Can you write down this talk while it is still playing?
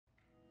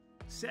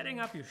Setting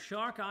up your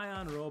Shark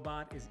Ion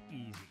robot is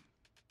easy.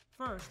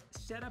 First,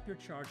 set up your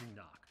charging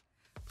dock.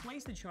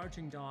 Place the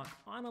charging dock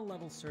on a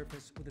level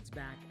surface with its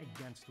back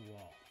against the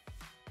wall.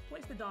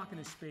 Place the dock in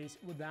a space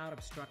without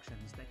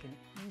obstructions that can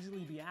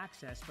easily be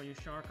accessed by your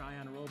Shark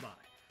Ion robot.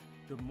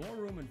 The more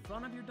room in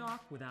front of your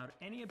dock without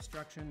any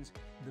obstructions,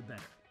 the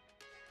better.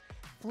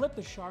 Flip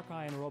the Shark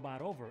Ion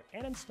robot over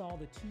and install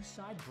the two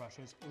side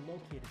brushes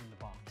located in the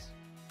box.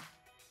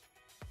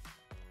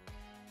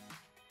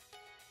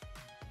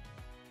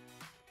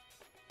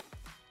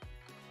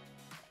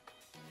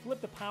 Flip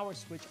the power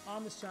switch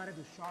on the side of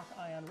the Shark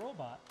Ion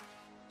robot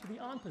to the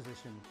on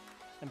position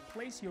and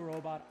place your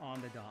robot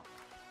on the dock.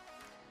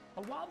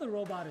 While the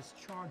robot is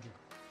charging,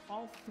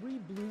 all three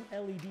blue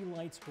LED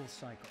lights will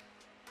cycle.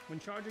 When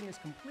charging is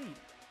complete,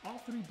 all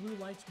three blue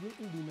lights will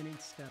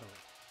illuminate steadily.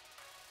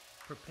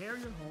 Prepare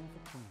your home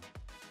for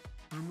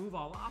cleaning. Remove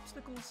all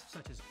obstacles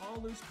such as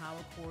all loose power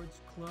cords,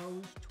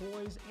 clothes,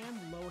 toys,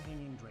 and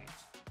low-hanging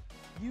drapes.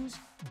 Use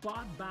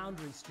bot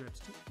boundary strips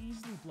to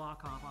easily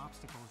block off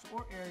obstacles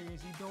or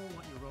areas you don't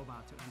want your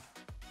robot to enter.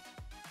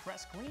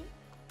 Press clean,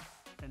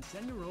 and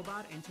send your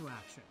robot into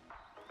action.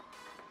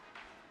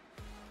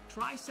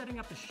 Try setting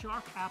up the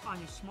Shark app on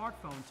your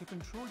smartphone to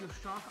control your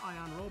Shark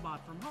Ion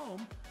robot from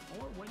home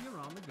or when you're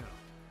on the go.